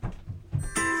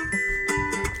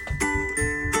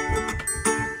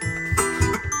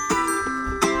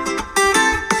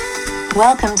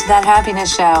Welcome to That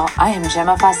Happiness Show. I am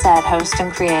Gemma Fawcett, host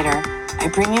and creator. I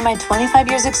bring you my 25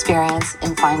 years experience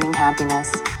in finding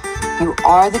happiness. You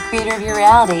are the creator of your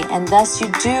reality, and thus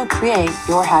you do create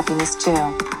your happiness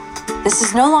too. This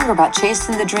is no longer about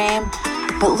chasing the dream,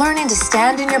 but learning to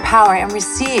stand in your power and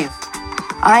receive.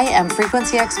 I am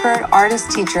frequency expert, artist,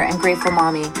 teacher, and grateful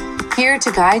mommy, here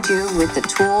to guide you with the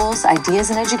tools, ideas,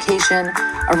 and education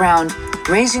around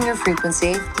raising your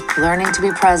frequency, learning to be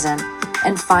present,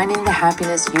 and finding the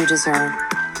happiness you deserve.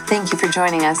 Thank you for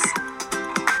joining us.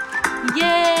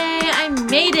 Yay! I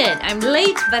made it. I'm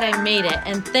late, but I made it.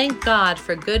 And thank God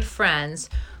for good friends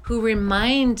who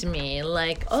remind me,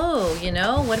 like, oh,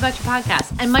 what about your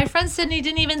podcast? And my friend Sydney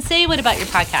didn't even say, what about your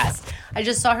podcast? I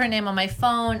just saw her name on my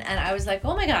phone, and I was like,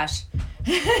 oh my gosh.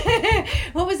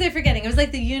 What was I forgetting? It was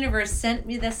like the universe sent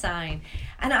me the sign.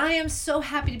 And I am so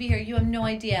happy to be here. You have no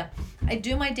idea. I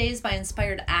do my days by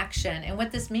inspired action. And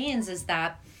what this means is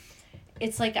that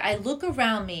it's like I look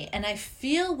around me and I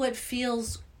feel what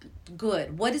feels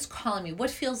good, what is calling me,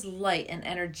 what feels light and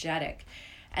energetic.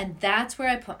 And that's where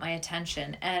I put my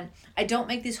attention. And I don't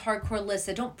make these hardcore lists.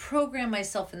 I don't program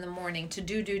myself in the morning to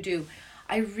do.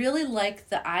 I really like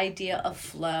the idea of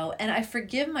flow. And I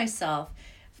forgive myself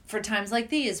for times like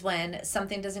these when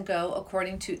something doesn't go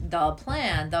according to the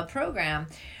plan, the program.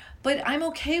 But I'm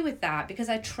okay with that because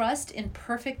I trust in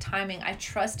perfect timing. I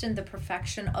trust in the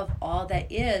perfection of all that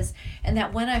is. And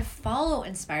that when I follow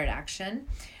inspired action,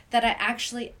 that I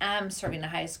actually am serving the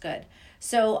highest good.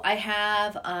 So I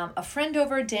have a friend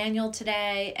over, Daniel,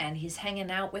 today, and he's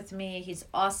hanging out with me. He's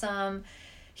awesome.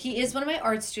 He is one of my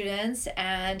art students,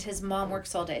 and his mom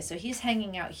works all day. So he's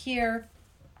hanging out here.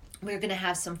 We're going to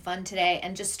have some fun today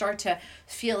and just start to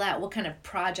feel out what kind of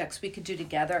projects we could do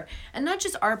together. And not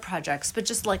just art projects, but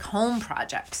just like home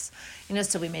projects.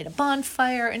 So we made a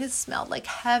bonfire and it smelled like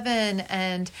heaven.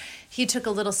 And he took a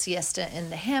little siesta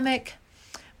in the hammock.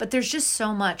 But there's just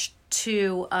so much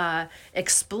to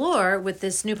explore with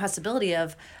this new possibility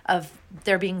of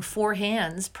there being 4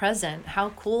 hands present. How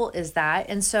cool is that?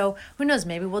 And so who knows,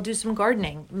 maybe we'll do some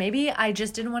gardening. Maybe I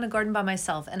just didn't want to garden by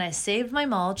myself and I saved my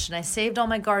mulch and I saved all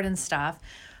my garden stuff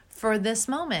for this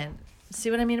moment. See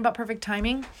what I mean about perfect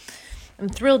timing? I'm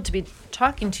thrilled to be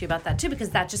talking to you about that too, because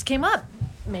that just came up.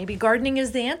 Maybe gardening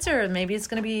is the answer. Maybe it's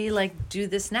going to be like, do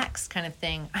this next kind of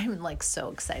thing. I'm like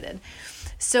so excited.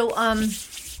 So,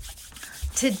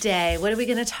 today, what are we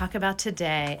going to talk about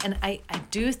today? And I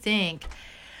do think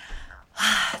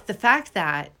the fact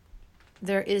that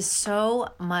there is so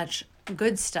much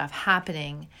good stuff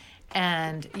happening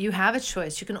and you have a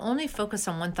choice. You can only focus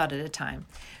on one thought at a time.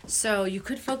 So you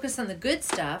could focus on the good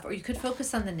stuff or you could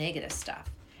focus on the negative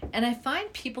stuff. And I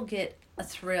find people get a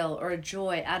thrill or a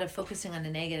joy out of focusing on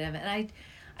the negative. And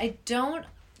I don't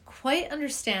quite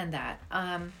understand that.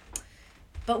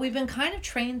 But we've been kind of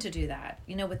trained to do that,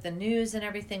 with the news and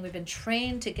everything. We've been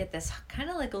trained to get this kind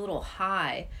of like a little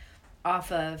high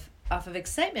off of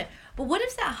excitement. But what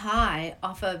if that high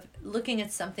off of looking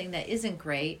at something that isn't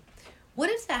great, what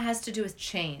if that has to do with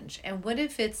change? And what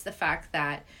if it's the fact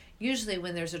that usually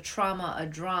when there's a trauma, a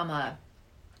drama,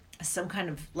 some kind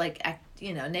of like,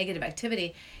 negative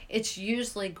activity, it's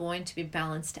usually going to be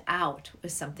balanced out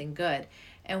with something good.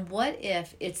 And what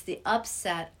if it's the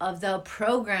upset of the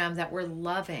program that we're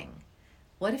loving?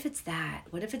 What if it's that?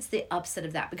 What if it's the upset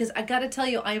of that? Because I got to tell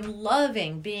you, I'm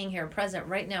loving being here present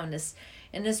right now in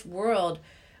this world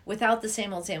without the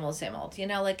same old.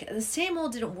 Like the same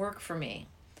old didn't work for me.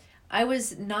 I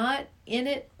was not in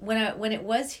it when it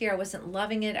was here. I wasn't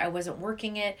loving it. I wasn't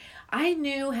working it. I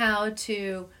knew how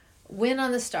to win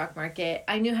on the stock market.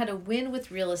 I knew how to win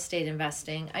with real estate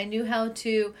investing. I knew how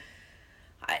to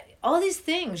all these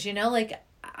things, like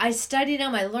I studied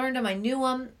them, I learned them, I knew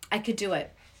them, I could do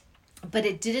it. But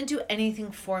it didn't do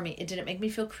anything for me. It didn't make me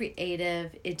feel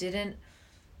creative. It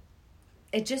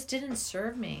just didn't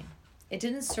serve me. It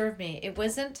didn't serve me. It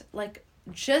wasn't like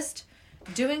just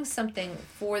doing something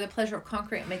for the pleasure of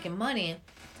conquering, making money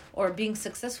or being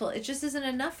successful. It just isn't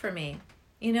enough for me.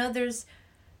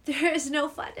 There is no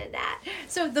fun in that.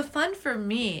 So the fun for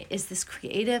me is this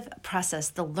creative process,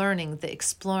 the learning, the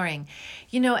exploring,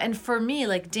 and for me,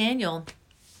 like Daniel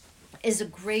is a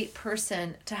great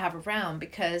person to have around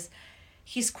because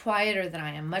he's quieter than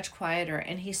I am, much quieter,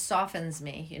 and he softens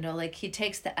me, like he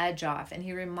takes the edge off and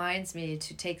he reminds me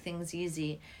to take things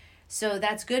easy. So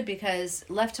that's good because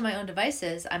left to my own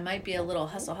devices, I might be a little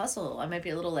hustle. I might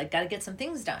be a little like, got to get some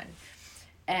things done.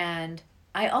 And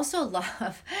I also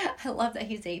love that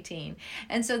he's 18.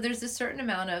 And so there's a certain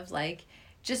amount of like,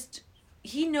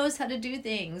 he knows how to do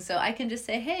things. So I can just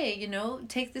say, hey,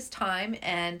 take this time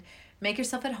and make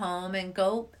yourself at home and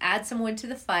go add some wood to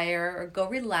the fire or go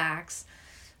relax.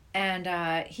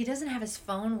 And he doesn't have his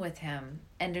phone with him,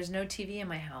 and there's no TV in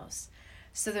my house.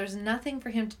 So there's nothing for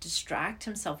him to distract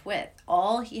himself with.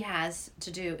 All he has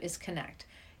to do is connect.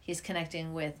 He's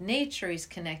connecting with nature. He's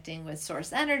connecting with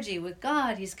source energy, with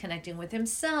God. He's connecting with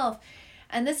himself.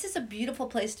 And this is a beautiful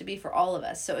place to be for all of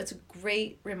us. So it's a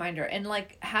great reminder. And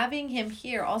like having him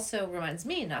here also reminds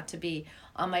me not to be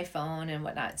on my phone and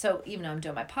whatnot. So even though I'm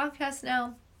doing my podcast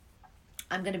now,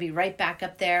 I'm going to be right back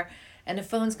up there, and the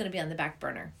phone's going to be on the back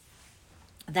burner.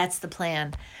 That's the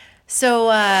plan. So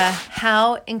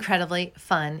how incredibly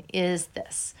fun is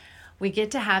this? We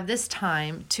get to have this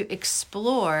time to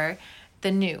explore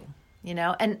the new,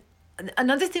 and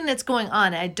another thing that's going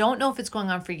on, I don't know if it's going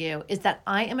on for you, is that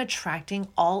I am attracting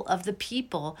all of the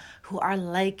people who are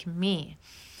like me.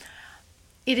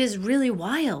 It is really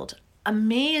wild,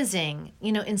 amazing,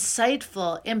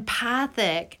 insightful,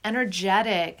 empathic,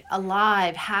 energetic,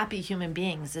 alive, happy human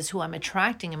beings is who I'm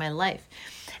attracting in my life.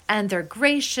 And they're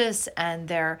gracious, and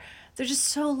they're just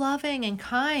so loving and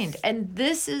kind. And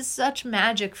this is such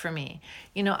magic for me.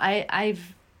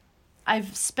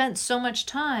 I've spent so much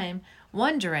time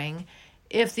wondering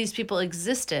if these people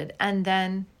existed, and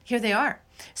then here they are.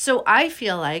 So I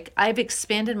feel like I've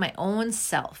expanded my own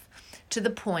self to the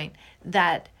point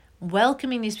that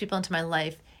welcoming these people into my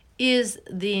life is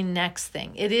the next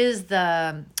thing. It is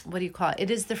the,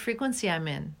 It is the frequency I'm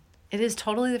in. It is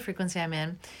totally the frequency I'm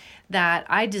in, that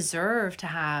I deserve to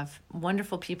have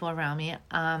wonderful people around me.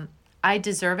 I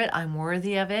deserve it. I'm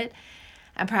worthy of it.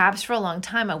 And perhaps for a long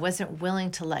time, I wasn't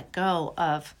willing to let go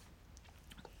of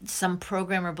some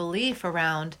program or belief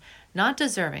around not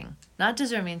deserving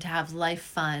to have life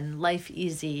fun, life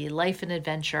easy, life an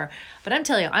adventure. But I'm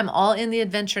telling you, I'm all in the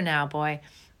adventure now, boy.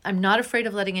 I'm not afraid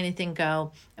of letting anything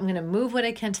go. I'm going to move what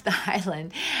I can to the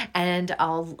island, and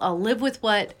I'll live with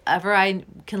whatever I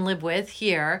can live with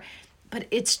here. But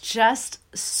it's just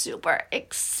super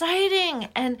exciting.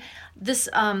 And this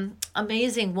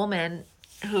amazing woman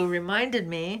who reminded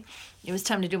me it was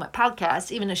time to do my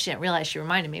podcast, even though she didn't realize she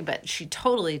reminded me, but she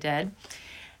totally did.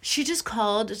 She just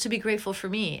called to be grateful for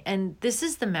me. And this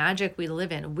is the magic we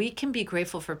live in. We can be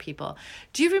grateful for people.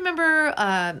 Do you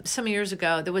remember some years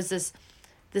ago, there was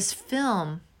this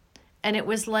film, and it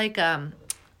was like, I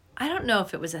don't know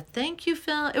if it was a thank you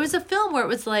film. It was a film where it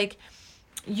was like,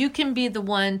 you can be the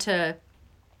one to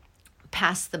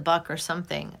pass the buck or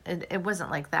something. It wasn't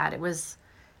like that. It was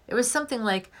something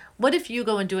like, what if you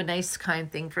go and do a nice,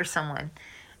 kind thing for someone?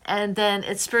 And then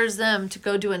it spurs them to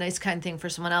go do a nice, kind thing for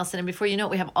someone else. And then before you know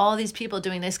it, we have all these people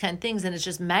doing nice, kind things, and it's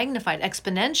just magnified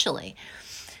exponentially.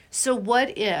 So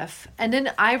what if, and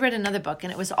then I read another book,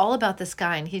 and it was all about this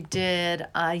guy, and he did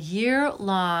a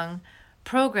year-long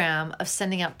program of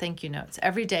sending out thank you notes.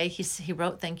 Every day he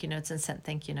wrote thank you notes and sent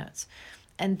thank you notes.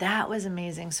 And that was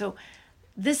amazing. So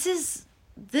this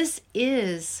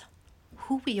is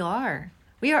who we are.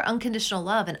 We are unconditional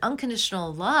love, and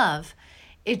unconditional love,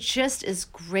 it just is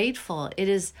grateful. It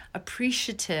is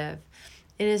appreciative.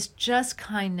 It is just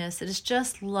kindness. It is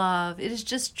just love. It is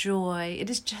just joy. It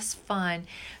is just fun.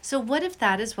 So what if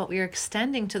that is what we are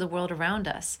extending to the world around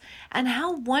us? And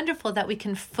how wonderful that we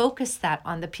can focus that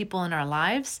on the people in our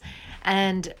lives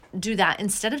and do that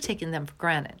instead of taking them for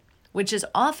granted, which is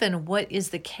often what is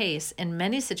the case in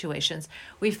many situations.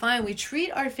 We find we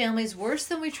treat our families worse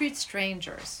than we treat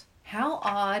strangers. How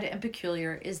odd and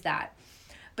peculiar is that?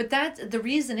 But the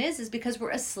reason is because we're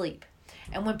asleep.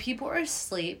 And when people are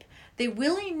asleep, they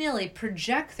willy-nilly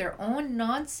project their own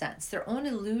nonsense, their own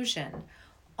illusion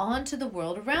onto the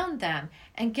world around them.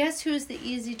 And guess who's the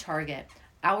easy target?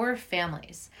 Our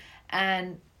families.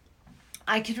 And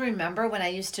I can remember when I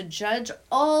used to judge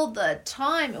all the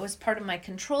time. It was part of my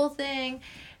control thing.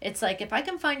 It's like, if I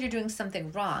can find you're doing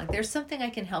something wrong, there's something I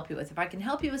can help you with. If I can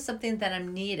help you with something, then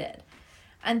I'm needed.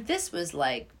 And this was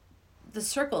like the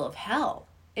circle of hell.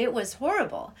 It was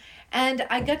horrible. And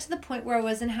I got to the point where I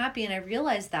wasn't happy, and I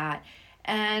realized that.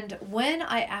 And when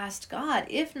I asked God,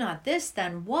 if not this,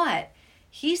 then what?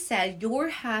 He said, your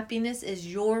happiness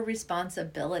is your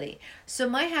responsibility. So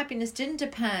my happiness didn't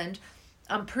depend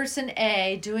on person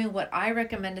A doing what I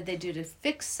recommended they do to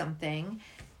fix something.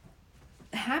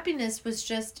 Happiness was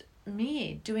just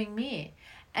me doing me.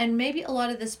 And maybe a lot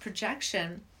of this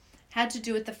projection had to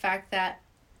do with the fact that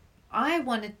I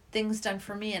wanted things done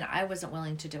for me and I wasn't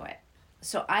willing to do it.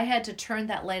 So I had to turn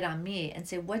that light on me and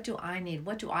say, what do I need?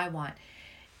 What do I want?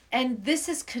 And this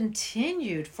has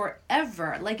continued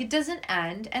forever. Like, it doesn't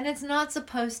end, and it's not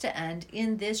supposed to end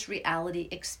in this reality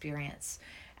experience.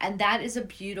 And that is a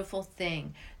beautiful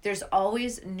thing. There's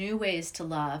always new ways to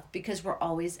love because we're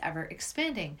always ever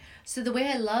expanding. So the way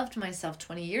I loved myself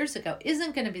 20 years ago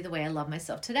isn't going to be the way I love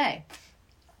myself today.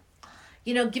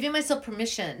 Giving myself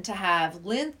permission to have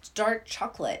Lindt dark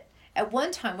chocolate at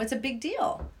one time was a big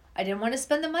deal. I didn't want to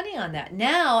spend the money on that.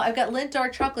 Now I've got Lindt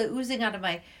dark chocolate oozing out of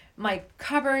my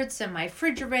cupboards and my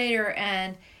refrigerator,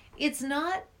 and it's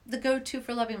not the go-to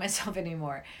for loving myself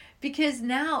anymore because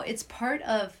now it's part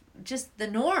of just the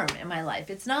norm in my life.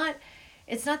 It's not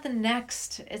the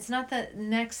next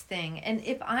thing. And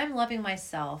if I'm loving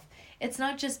myself, it's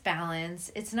not just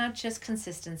balance, it's not just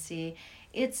consistency.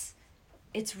 It's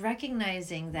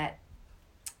recognizing that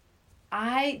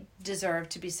I deserve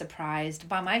to be surprised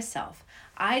by myself.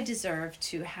 I deserve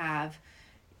to have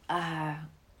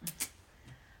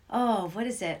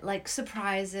like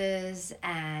surprises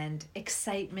and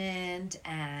excitement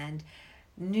and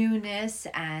newness,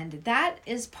 and that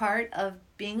is part of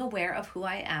being aware of who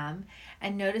I am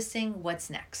and noticing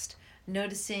what's next.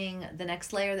 Noticing the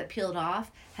next layer that peeled off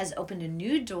has opened a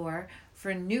new door for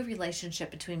a new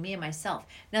relationship between me and myself.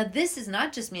 Now, this is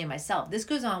not just me and myself. This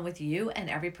goes on with you and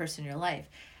every person in your life.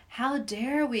 How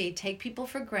dare we take people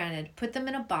for granted, put them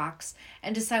in a box,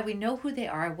 and decide we know who they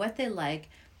are, what they like,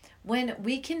 when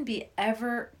we can be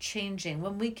ever changing,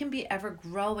 when we can be ever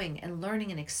growing and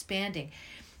learning and expanding.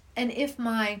 And if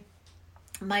my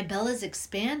Bella's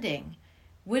expanding,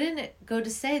 wouldn't it go to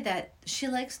say that she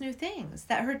likes new things,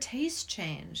 that her tastes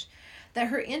change, that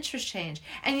her interests change?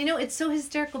 And it's so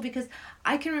hysterical because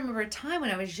I can remember a time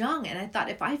when I was young and I thought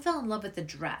if I fell in love with a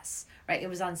dress, right, it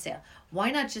was on sale, why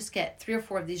not just get 3 or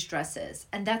 4 of these dresses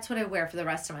and that's what I wear for the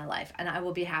rest of my life and I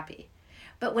will be happy.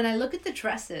 But when I look at the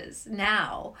dresses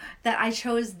now that I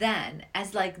chose then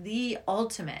as like the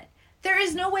ultimate, there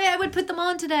is no way I would put them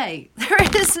on today. There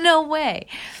is no way.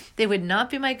 They would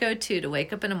not be my go-to to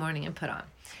wake up in the morning and put on.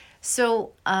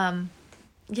 So, and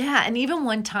even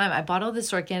one time I bought all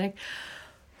this organic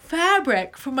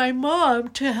fabric for my mom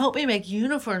to help me make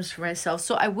uniforms for myself.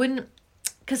 So I wouldn't,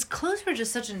 because clothes were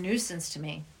just such a nuisance to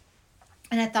me.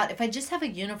 And I thought if I just have a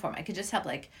uniform, I could just have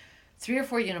like 3 or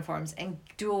 4 uniforms and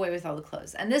do away with all the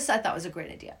clothes. And this I thought was a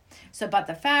great idea. So I bought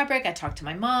the fabric. I talked to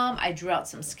my mom. I drew out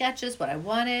some sketches, what I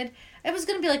wanted. It was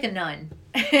going to be like a nun.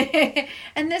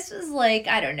 And this was like,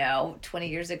 20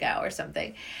 years ago or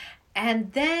something.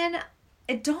 And then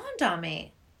it dawned on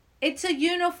me. It's a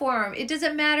uniform. It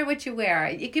doesn't matter what you wear.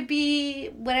 It could be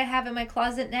what I have in my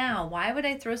closet now. Why would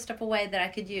I throw stuff away that I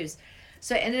could use?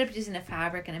 So I ended up using the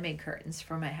fabric and I made curtains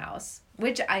for my house,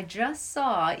 which I just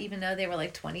saw, even though they were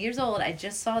like 20 years old. I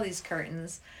just saw these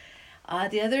curtains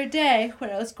the other day when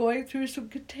I was going through some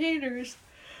containers,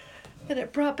 and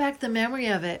it brought back the memory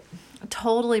of it.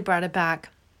 Totally brought it back.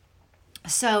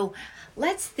 So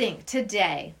let's think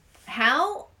today,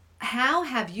 how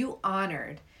have you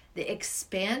honored the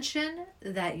expansion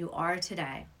that you are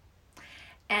today?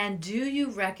 And do you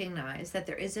recognize that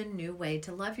there is a new way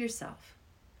to love yourself?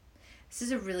 This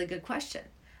is a really good question.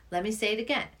 Let me say it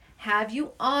again. Have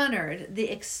you honored the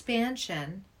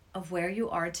expansion of where you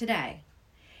are today?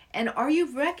 And are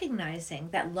you recognizing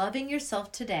that loving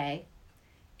yourself today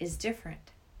is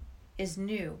different, is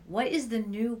new? What is the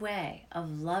new way of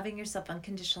loving yourself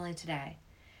unconditionally today?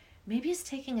 Maybe it's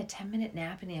taking a 10-minute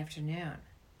nap in the afternoon.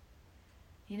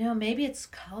 Maybe it's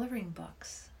coloring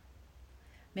books.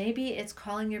 Maybe it's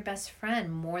calling your best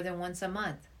friend more than once a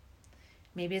month.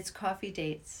 Maybe it's coffee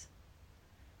dates.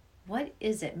 What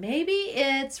is it? Maybe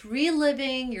it's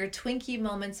reliving your Twinkie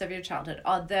moments of your childhood.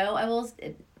 Although I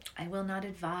will not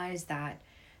advise that.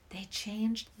 They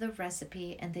changed the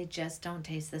recipe and they just don't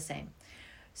taste the same.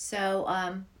 So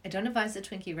I don't advise the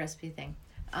Twinkie recipe thing.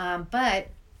 But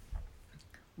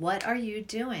what are you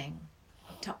doing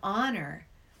to honor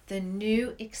the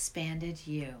new expanded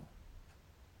you?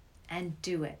 And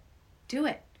do it. Do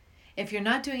it. If you're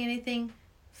not doing anything,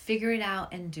 figure it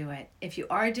out and do it. If you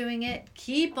are doing it,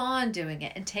 keep on doing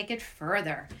it and take it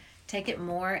further. Take it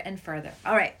more and further.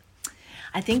 All right.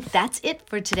 I think that's it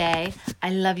for today.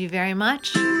 I love you very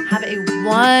much. Have a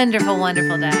wonderful,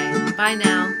 wonderful day. Bye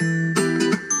now.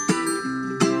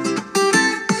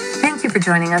 Thank you for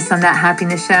joining us on That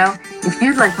Happiness Show. If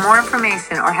you'd like more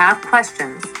information or have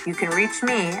questions, you can reach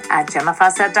me at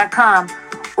GemmaFawcett.com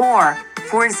or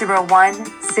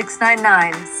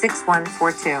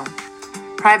 401-699-6142.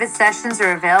 Private sessions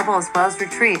are available as well as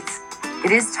retreats.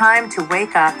 It is time to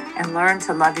wake up and learn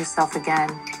to love yourself again.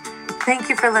 Thank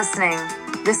you for listening.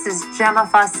 This is Gemma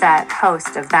Fawcett,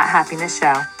 host of That Happiness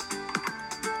Show.